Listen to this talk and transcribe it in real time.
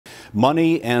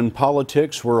Money and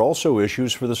politics were also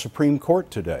issues for the Supreme Court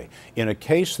today in a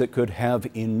case that could have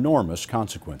enormous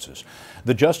consequences.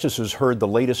 The justices heard the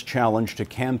latest challenge to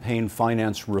campaign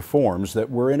finance reforms that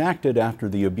were enacted after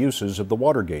the abuses of the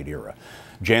Watergate era.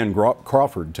 Jan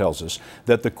Crawford tells us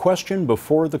that the question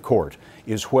before the court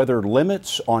is whether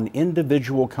limits on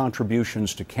individual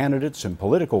contributions to candidates and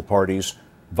political parties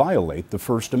violate the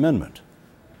First Amendment.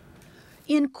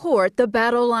 In court, the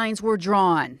battle lines were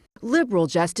drawn. Liberal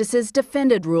justices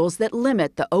defended rules that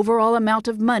limit the overall amount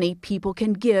of money people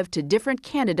can give to different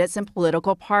candidates and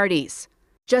political parties.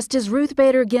 Justice Ruth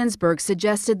Bader Ginsburg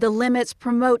suggested the limits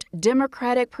promote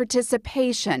democratic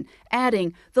participation,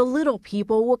 adding the little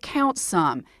people will count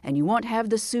some, and you won't have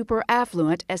the super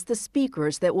affluent as the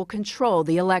speakers that will control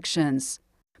the elections.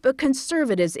 But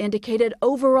conservatives indicated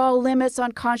overall limits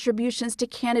on contributions to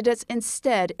candidates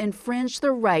instead infringe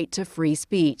the right to free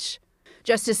speech.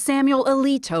 Justice Samuel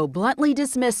Alito bluntly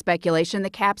dismissed speculation the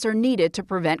caps are needed to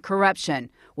prevent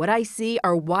corruption. What I see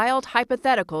are wild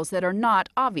hypotheticals that are not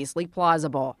obviously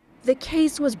plausible. The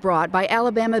case was brought by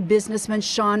Alabama businessman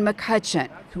Sean McCutcheon,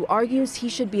 who argues he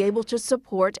should be able to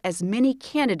support as many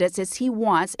candidates as he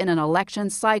wants in an election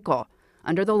cycle.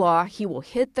 Under the law, he will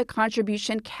hit the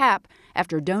contribution cap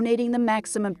after donating the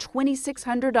maximum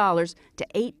 $2,600 to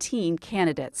 18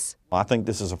 candidates. I think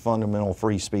this is a fundamental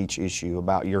free speech issue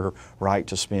about your right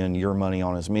to spend your money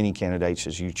on as many candidates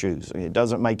as you choose. It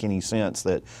doesn't make any sense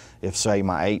that if, say,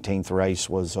 my 18th race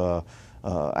was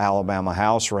Alabama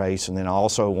House race and then I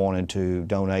also wanted to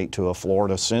donate to a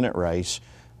Florida Senate race,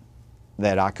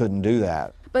 that I couldn't do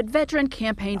that. But veteran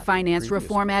campaign finance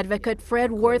reform advocate Fred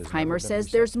Wertheimer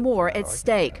says there's more at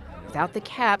stake. Without the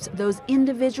caps, those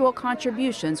individual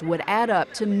contributions would add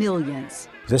up to millions.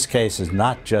 This case is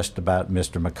not just about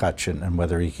Mr. McCutcheon and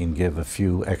whether he can give a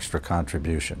few extra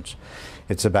contributions.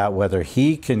 It's about whether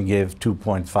he can give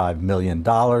 $2.5 million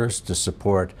to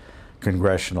support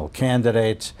congressional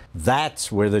candidates.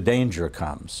 That's where the danger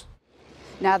comes.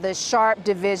 Now, the sharp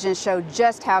division showed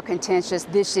just how contentious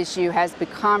this issue has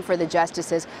become for the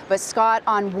justices. But, Scott,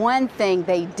 on one thing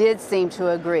they did seem to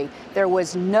agree. There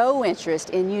was no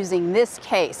interest in using this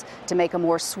case to make a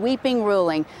more sweeping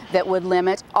ruling that would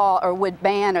limit all, or would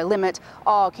ban or limit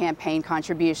all campaign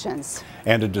contributions.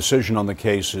 And a decision on the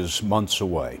case is months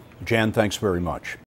away. Jan, thanks very much.